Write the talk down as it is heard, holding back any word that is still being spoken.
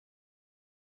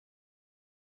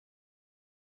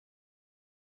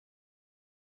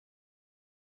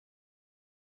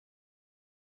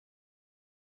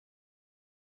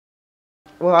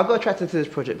Well, I got attracted to this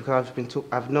project because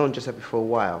I've known Giuseppe for a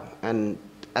while, and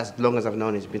as long as I've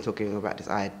known, he's been talking about this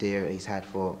idea he's had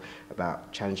for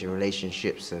about challenging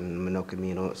relationships and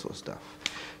monogamy and all that sort of stuff.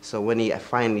 So when he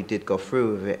finally did go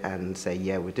through with it and say,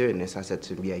 yeah, we're doing this, I said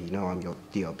to him, yeah, you know I'm your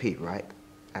DOP, right?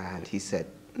 And he said,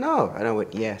 no. And I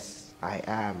went, yes, I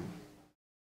am.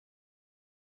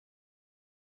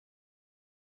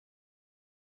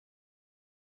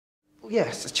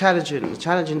 Yes, the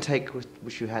challenging take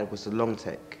which you had was the long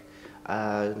take.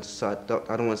 So I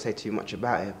don't want to say too much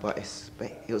about it, but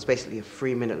it was basically a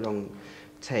 3-minute long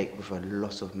take with a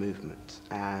lot of movement.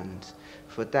 And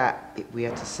for that, we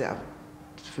had to set up,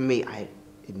 for me, I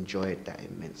enjoyed that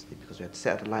immensely because we had to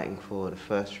set up the lighting for the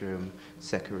first room,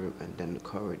 second room, and then the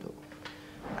corridor.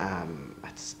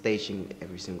 At staging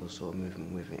every single sort of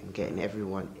movement with it and getting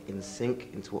everyone in sync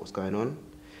into what was going on.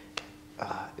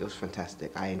 It was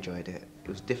fantastic. I enjoyed it. It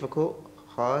was difficult,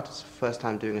 hard. It's the first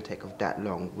time doing a take of that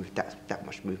long with that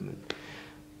much movement.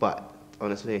 But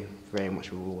honestly, very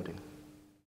much rewarding.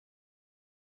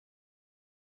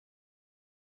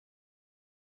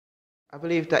 I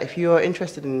believe that if you are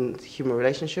interested in human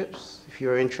relationships, if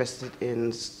you're interested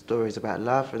in stories about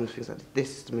love and things like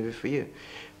this is the movie for you.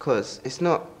 Because it's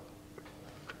not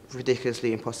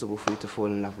ridiculously impossible for you to fall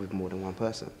in love with more than one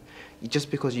person.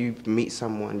 Just because you meet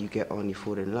someone, you get on, you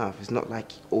fall in love. It's not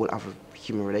like all other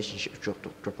human relationships drop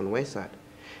on the wayside.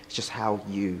 It's just how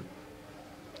you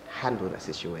handle that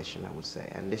situation, I would say.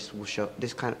 And this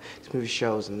movie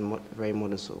shows in a very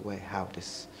modern sort of way how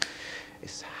this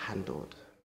is handled.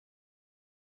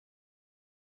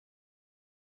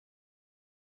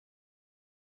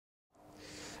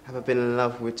 Have I been in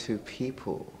love with two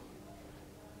people?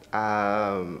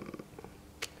 Love?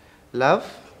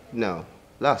 No.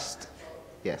 Lust?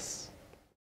 Yes.